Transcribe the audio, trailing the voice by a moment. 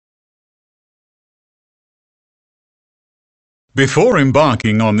Before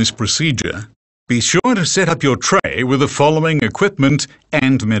embarking on this procedure, be sure to set up your tray with the following equipment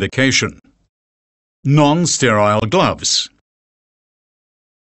and medication. Non-sterile gloves.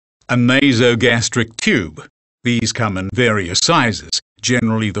 A nasogastric tube. These come in various sizes.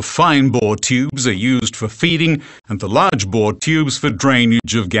 Generally, the fine bore tubes are used for feeding and the large bore tubes for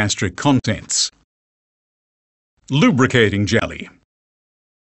drainage of gastric contents. Lubricating jelly.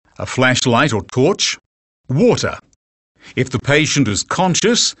 A flashlight or torch. Water. If the patient is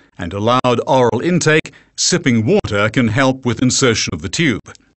conscious and allowed oral intake, sipping water can help with insertion of the tube.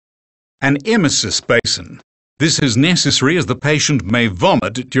 An emesis basin. This is necessary as the patient may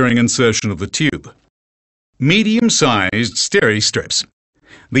vomit during insertion of the tube. Medium-sized steri-strips.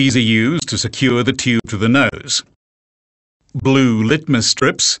 These are used to secure the tube to the nose. Blue litmus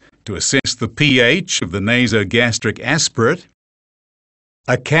strips to assess the pH of the nasogastric aspirate.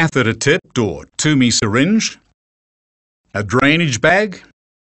 A catheter-tipped or Toumey syringe. A drainage bag.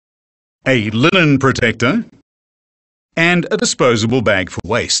 A linen protector. And a disposable bag for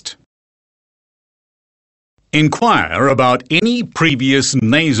waste. Inquire about any previous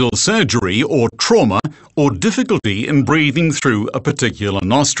nasal surgery or trauma or difficulty in breathing through a particular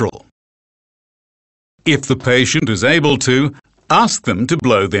nostril. If the patient is able to, ask them to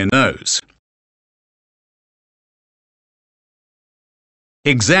blow their nose.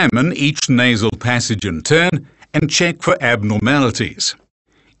 Examine each nasal passage in turn and check for abnormalities.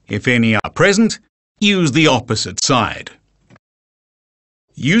 If any are present, use the opposite side.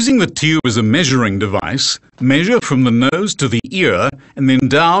 Using the tube as a measuring device, measure from the nose to the ear and then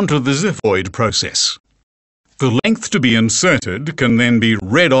down to the xiphoid process. The length to be inserted can then be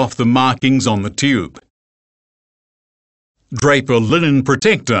read off the markings on the tube. Drape a linen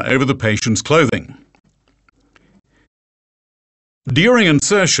protector over the patient's clothing. During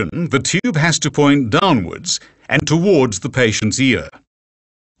insertion, the tube has to point downwards and towards the patient's ear.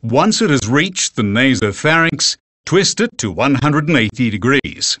 Once it has reached the nasopharynx, twist it to 180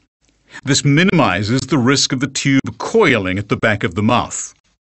 degrees. This minimizes the risk of the tube coiling at the back of the mouth.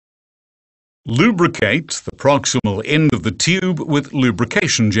 Lubricate the proximal end of the tube with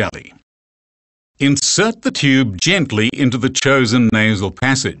lubrication jelly. Insert the tube gently into the chosen nasal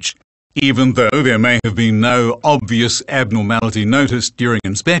passage. Even though there may have been no obvious abnormality noticed during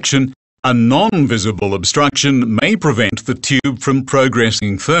inspection, a non-visible obstruction may prevent the tube from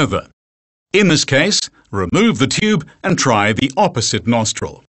progressing further. In this case, remove the tube and try the opposite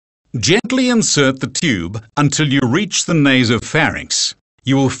nostril. Gently insert the tube until you reach the nasopharynx.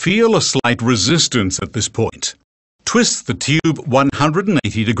 You will feel a slight resistance at this point. Twist the tube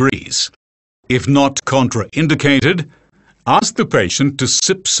 180 degrees. If not contraindicated, ask the patient to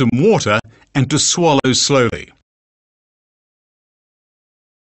sip some water and to swallow slowly.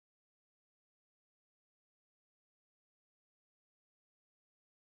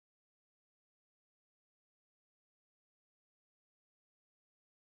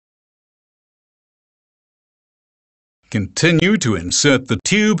 Continue to insert the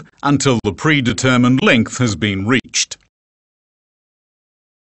tube until the predetermined length has been reached.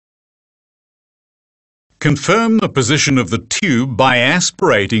 Confirm the position of the tube by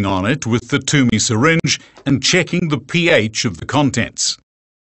aspirating on it with the Toumey syringe and checking the pH of the contents.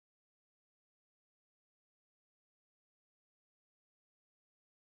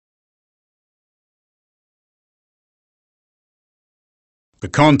 The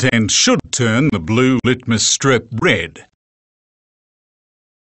contents should turn the blue litmus strip red.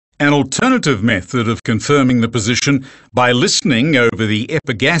 An alternative method of confirming the position by listening over the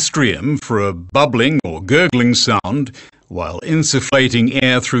epigastrium for a bubbling or gurgling sound while insufflating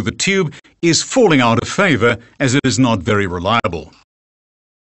air through the tube is falling out of favour as it is not very reliable.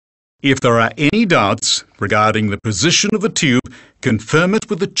 If there are any doubts regarding the position of the tube, confirm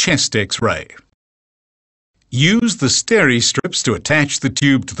it with a chest X-ray. Use the steri-strips to attach the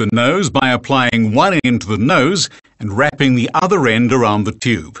tube to the nose by applying one end to the nose and wrapping the other end around the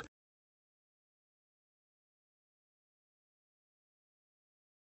tube.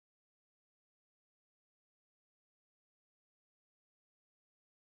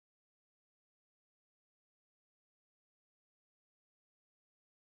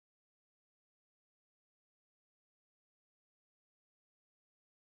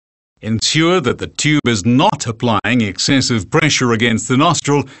 Ensure that the tube is not applying excessive pressure against the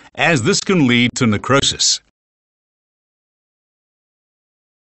nostril, as this can lead to necrosis.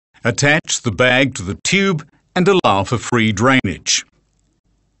 Attach the bag to the tube and allow for free drainage.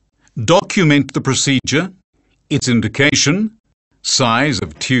 Document the procedure, its indication, size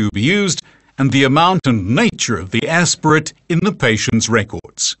of tube used, and the amount and nature of the aspirate in the patient's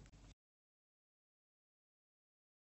records.